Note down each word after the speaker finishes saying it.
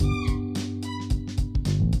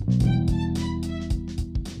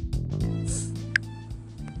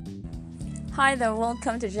Hi there,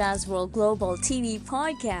 welcome to Jazz World Global TV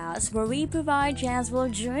podcast, where we provide Jazz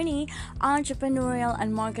World journey, entrepreneurial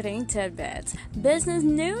and marketing tidbits, business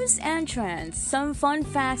news and trends, some fun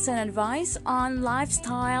facts and advice on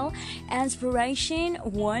lifestyle, inspiration,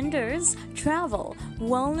 wonders, travel,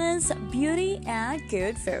 wellness, beauty, and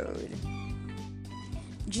good food.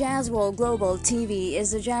 Jazz World Global TV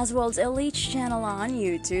is the Jazz World's elite channel on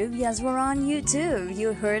YouTube. Yes, we're on YouTube.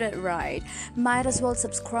 You heard it right. Might as well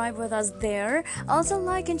subscribe with us there. Also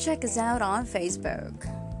like and check us out on Facebook.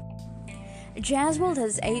 Jazz World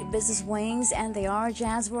has 8 business wings, and they are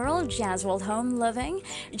Jazz World Home Living,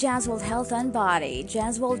 Jazz World Health and Body,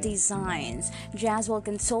 Jazz World Designs, Jazz World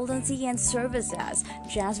Consultancy and Services,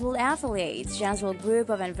 Jazz World Affiliates, Jazz World Group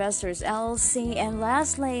of Investors LLC, and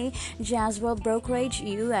lastly, Jazz World Brokerage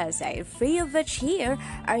USA. 3 of which here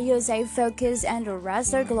are USA focused and the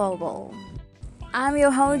rest are global. I'm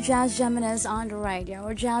your host, Jazz Geminis on the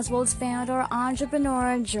radio, Jazz World's founder,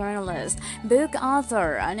 entrepreneur, journalist, book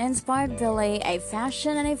author, an inspired Billy, a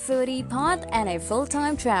fashion and a foodie pot, and a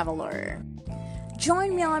full-time traveler.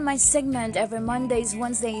 Join me on my segment every Mondays,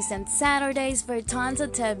 Wednesdays, and Saturdays for tons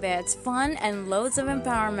of tidbits, fun, and loads of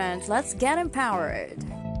empowerment. Let's get empowered.